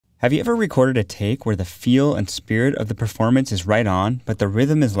Have you ever recorded a take where the feel and spirit of the performance is right on, but the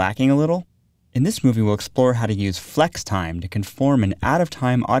rhythm is lacking a little? In this movie, we'll explore how to use flex time to conform an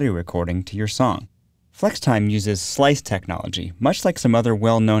out-of-time audio recording to your song. Flex time uses slice technology, much like some other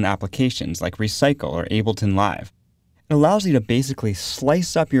well-known applications like Recycle or Ableton Live. It allows you to basically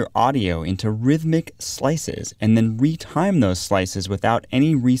slice up your audio into rhythmic slices and then retime those slices without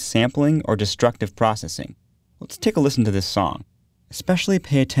any resampling or destructive processing. Let's take a listen to this song. Especially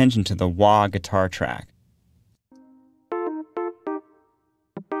pay attention to the wah guitar track.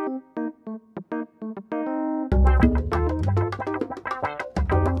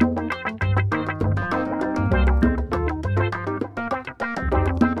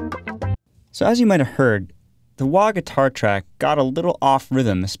 So as you might have heard, the wah guitar track got a little off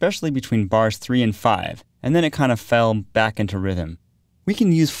rhythm, especially between bars 3 and 5, and then it kind of fell back into rhythm. We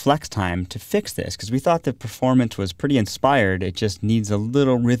can use flex time to fix this because we thought the performance was pretty inspired, it just needs a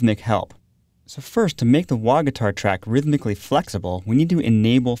little rhythmic help. So first, to make the wah guitar track rhythmically flexible, we need to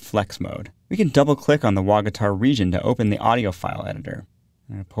enable flex mode. We can double-click on the wah guitar region to open the audio file editor.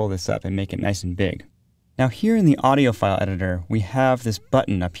 I'm going to pull this up and make it nice and big. Now here in the audio file editor, we have this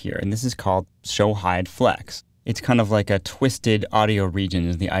button up here, and this is called Show Hide Flex. It's kind of like a twisted audio region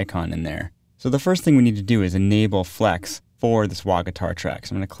is the icon in there. So the first thing we need to do is enable flex for this wah guitar track.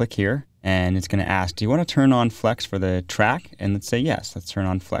 So I'm going to click here, and it's going to ask, do you want to turn on flex for the track? And let's say yes, let's turn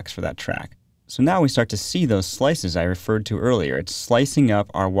on flex for that track. So now we start to see those slices I referred to earlier. It's slicing up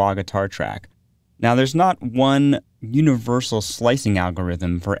our wah guitar track. Now there's not one universal slicing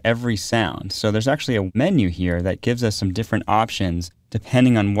algorithm for every sound. So there's actually a menu here that gives us some different options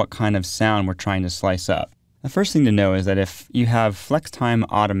depending on what kind of sound we're trying to slice up. The first thing to know is that if you have flex time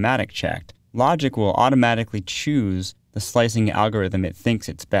automatic checked, Logic will automatically choose the slicing algorithm it thinks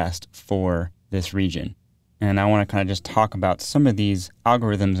it's best for this region. And I want to kind of just talk about some of these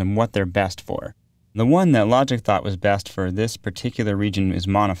algorithms and what they're best for. The one that Logic thought was best for this particular region is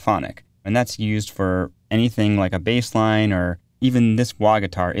monophonic, and that's used for anything like a bass line, or even this wah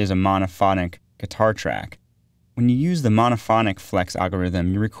guitar is a monophonic guitar track. When you use the monophonic flex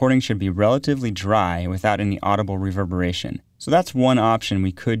algorithm, your recording should be relatively dry without any audible reverberation. So that's one option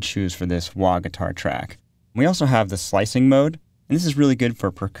we could choose for this wah guitar track. We also have the slicing mode, and this is really good for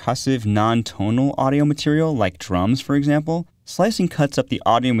percussive, non-tonal audio material like drums, for example. Slicing cuts up the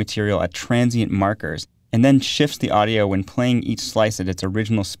audio material at transient markers and then shifts the audio when playing each slice at its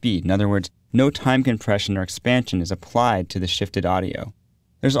original speed. In other words, no time compression or expansion is applied to the shifted audio.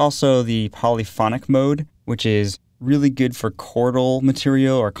 There's also the polyphonic mode, which is really good for chordal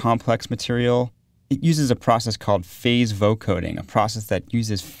material or complex material. It uses a process called phase vocoding, a process that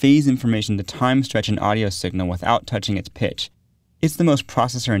uses phase information to time stretch an audio signal without touching its pitch. It's the most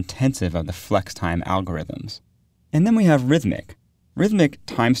processor-intensive of the flex time algorithms. And then we have Rhythmic. Rhythmic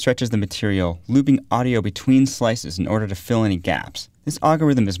time stretches the material, looping audio between slices in order to fill any gaps. This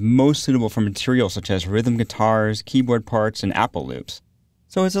algorithm is most suitable for material such as rhythm guitars, keyboard parts, and Apple loops.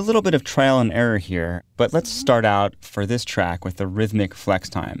 So it's a little bit of trial and error here, but let's start out for this track with the Rhythmic flex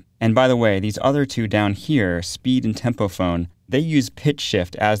time. And by the way, these other two down here, speed and tempo phone, they use pitch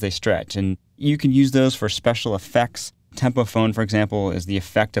shift as they stretch, and you can use those for special effects. Tempo phone, for example, is the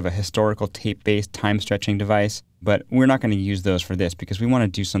effect of a historical tape-based time-stretching device, but we're not going to use those for this because we want to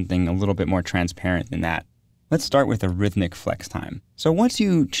do something a little bit more transparent than that. Let's start with a Rhythmic flex time. So once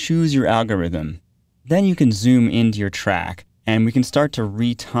you choose your algorithm, then you can zoom into your track, and we can start to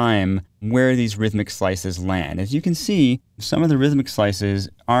retime where these rhythmic slices land. As you can see, some of the rhythmic slices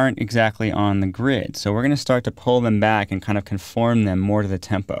aren't exactly on the grid, so we're going to start to pull them back and kind of conform them more to the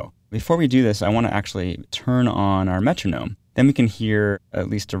tempo. Before we do this, I want to actually turn on our metronome. Then we can hear at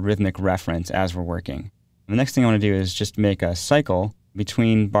least a rhythmic reference as we're working. The next thing I want to do is just make a cycle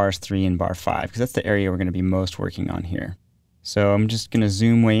between bars 3 and bar 5, because that's the area we're going to be most working on here. So I'm just going to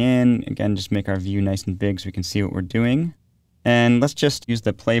zoom way in, again, just make our view nice and big so we can see what we're doing. And let's just use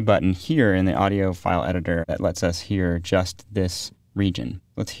the play button here in the audio file editor that lets us hear just this region.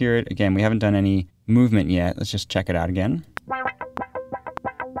 Let's hear it again. We haven't done any movement yet. Let's just check it out again.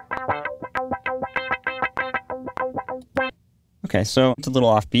 Okay, so it's a little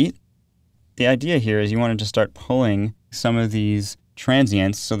offbeat. The idea here is you want to just start pulling some of these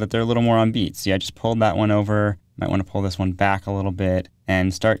transients so that they're a little more on beat. See, I just pulled that one over. Might want to pull this one back a little bit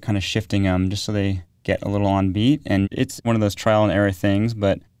and start kind of shifting them just so they get a little on beat. And it's one of those trial and error things,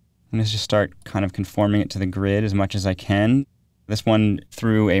 but I'm going to just start kind of conforming it to the grid as much as I can. This one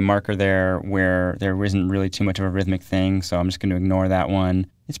threw a marker there where there isn't really too much of a rhythmic thing, so I'm just going to ignore that one.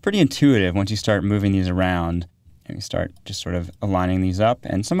 It's pretty intuitive once you start moving these around and you start just sort of aligning these up.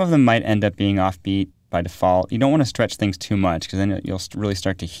 And some of them might end up being offbeat. by default. You don't want to stretch things too much because then you'll really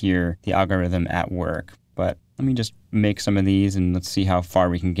start to hear the algorithm at work. But let me just make some of these and let's see how far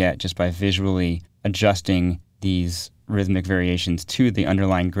we can get just by visually adjusting these rhythmic variations to the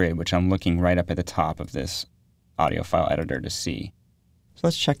underlying grid, which I'm looking right up at the top of this audio file editor to see. So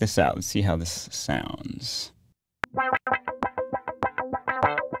let's check this out. Let's see how this sounds.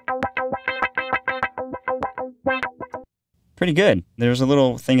 Pretty good. There's a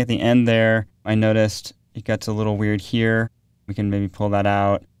little thing at the end there. I noticed it gets a little weird here. We can maybe pull that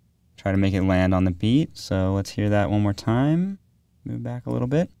out, try to make it land on the beat. So let's hear that one more time. Move back a little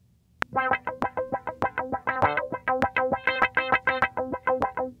bit.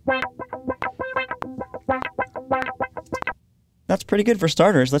 That's pretty good for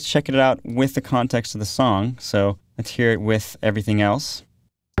starters. Let's check it out with the context of the song. So let's hear it with everything else.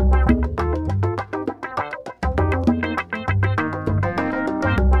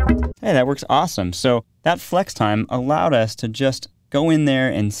 Hey, that works awesome. So that flex time allowed us to just go in there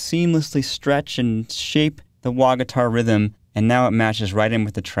and seamlessly stretch and shape the wah guitar rhythm, and now it matches right in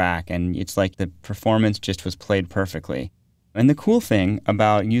with the track, and it's like the performance just was played perfectly. And the cool thing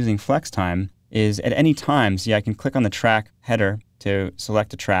about using flex time is at any time, see, I can click on the track header to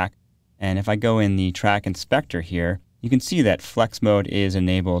select a track, and if I go in the track inspector here, you can see that flex mode is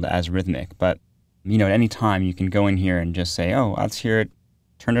enabled as Rhythmic, but at any time you can go in here and just say, oh, let's hear it,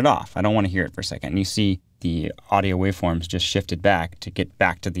 turn it off. I don't want to hear it for a second. And you see the audio waveforms just shifted back to get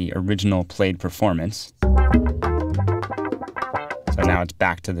back to the original played performance. So now it's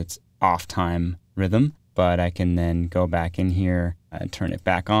back to its off time rhythm, but I can then go back in here and turn it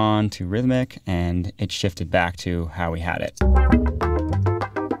back on to Rhythmic, and it shifted back to how we had it.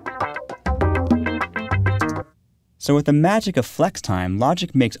 So with the magic of flex time,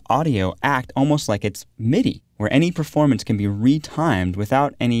 Logic makes audio act almost like it's MIDI, where any performance can be retimed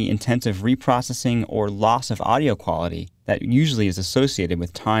without any intensive reprocessing or loss of audio quality that usually is associated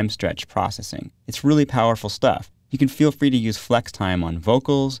with time stretch processing. It's really powerful stuff. You can feel free to use flex time on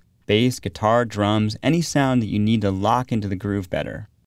vocals, bass, guitar, drums, any sound that you need to lock into the groove better.